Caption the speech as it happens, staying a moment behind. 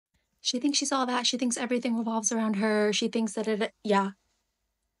She thinks she's all that. She thinks everything revolves around her. She thinks that it, yeah.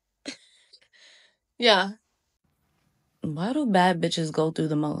 Yeah. Why do bad bitches go through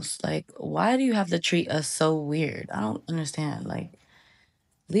the most? Like, why do you have to treat us so weird? I don't understand. Like,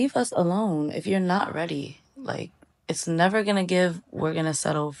 leave us alone if you're not ready. Like, it's never gonna give. We're gonna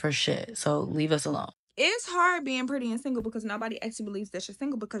settle for shit. So leave us alone. It's hard being pretty and single because nobody actually believes that you're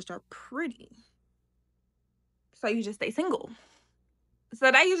single because you're pretty. So you just stay single. So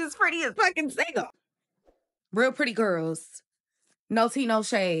now you're just pretty as fucking single. Real pretty girls, no tea, no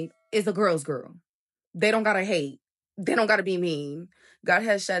shade, is a girl's girl. They don't gotta hate. They don't gotta be mean. God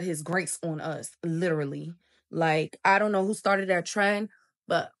has shed his grace on us, literally. Like, I don't know who started that trend,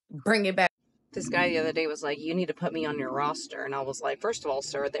 but bring it back. This guy the other day was like, you need to put me on your roster. And I was like, first of all,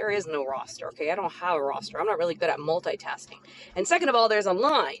 sir, there is no roster, okay? I don't have a roster. I'm not really good at multitasking. And second of all, there's a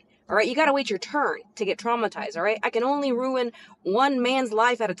line, all right? You got to wait your turn to get traumatized, all right? I can only ruin one man's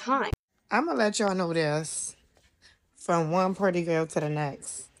life at a time. I'm going to let y'all know this from one pretty girl to the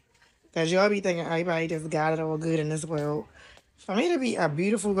next. Because y'all be thinking everybody just got it all good in this world. For me to be a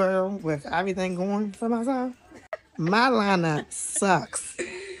beautiful girl with everything going for myself, my lineup sucks.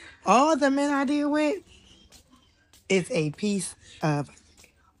 All the men I deal with is a piece of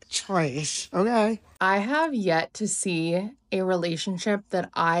trash, okay? I have yet to see a relationship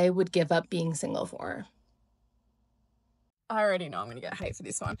that I would give up being single for. I already know I'm going to get hate for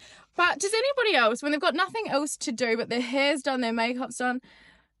this one. But does anybody else, when they've got nothing else to do but their hair's done, their makeup's done,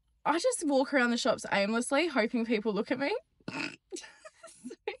 I just walk around the shops aimlessly hoping people look at me? So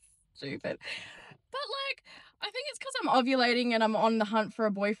stupid. But like, I think it's because I'm ovulating and I'm on the hunt for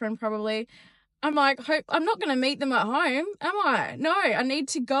a boyfriend probably. I'm like, I'm not going to meet them at home, am I? No, I need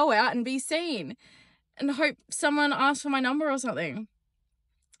to go out and be seen and hope someone asks for my number or something.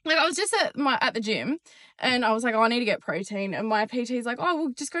 Like, I was just at the gym and I was like, oh, I need to get protein. And my PT's like, oh, well,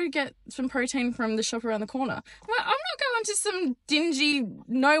 just go get some protein from the shop around the corner. I'm like, I'm not going to some dingy,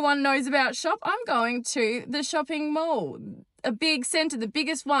 no one knows about shop. I'm going to the shopping mall, a big centre, the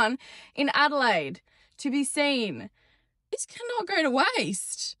biggest one in Adelaide, to be seen. This cannot go to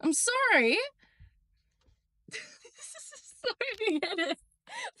waste. I'm sorry. So big-headed.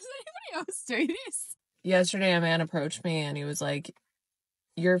 Does anybody else do this? Yesterday, a man approached me and he was like,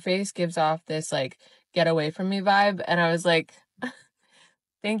 your face gives off this, like, get away from me vibe. And I was like,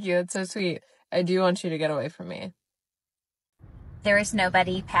 thank you. That's so sweet. I do want you to get away from me. There is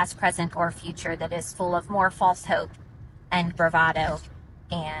nobody, past, present, or future, that is full of more false hope and bravado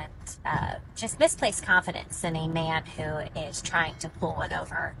and just misplaced confidence than a man who is trying to pull one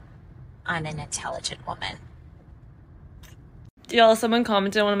over on an intelligent woman. Y'all, someone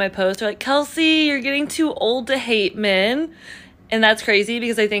commented on one of my posts, they're like, Kelsey, you're getting too old to hate men. And that's crazy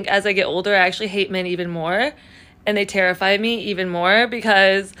because I think as I get older, I actually hate men even more. And they terrify me even more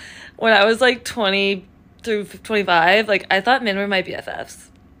because when I was like 20 through 25, like I thought men were my BFFs.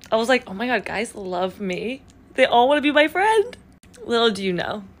 I was like, oh my God, guys love me. They all want to be my friend. Little do you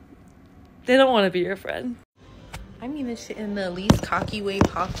know, they don't want to be your friend. I mean this shit in the least cocky way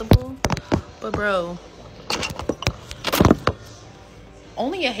possible. But bro,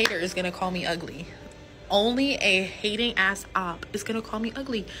 only a hater is gonna call me ugly. Only a hating ass op is gonna call me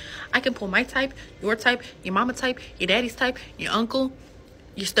ugly. I can pull my type, your type, your mama type, your daddy's type, your uncle,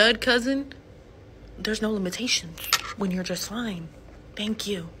 your stud cousin. There's no limitations when you're just fine. Thank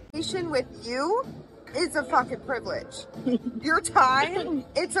you. With you is a fucking privilege. Your time,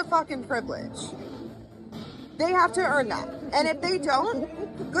 it's a fucking privilege. They have to earn that. And if they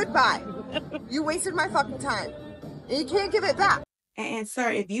don't, goodbye. You wasted my fucking time. And you can't give it back. And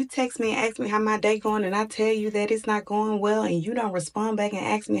sir, if you text me and ask me how my day going and I tell you that it's not going well and you don't respond back and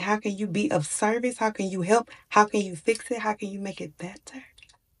ask me how can you be of service, how can you help, how can you fix it, how can you make it better?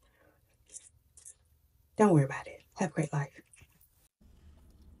 Don't worry about it. Have a great life.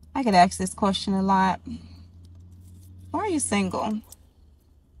 I get asked this question a lot. Why are you single?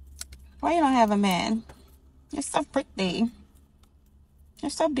 Why you don't have a man? You're so pretty. You're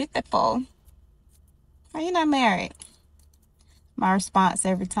so beautiful. Why you not married? My response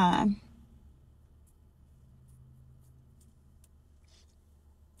every time: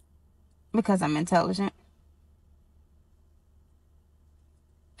 because I'm intelligent.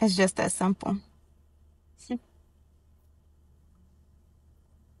 It's just that simple.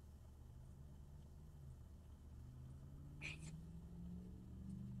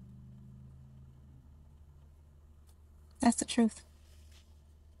 That's the truth.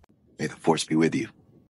 May the force be with you.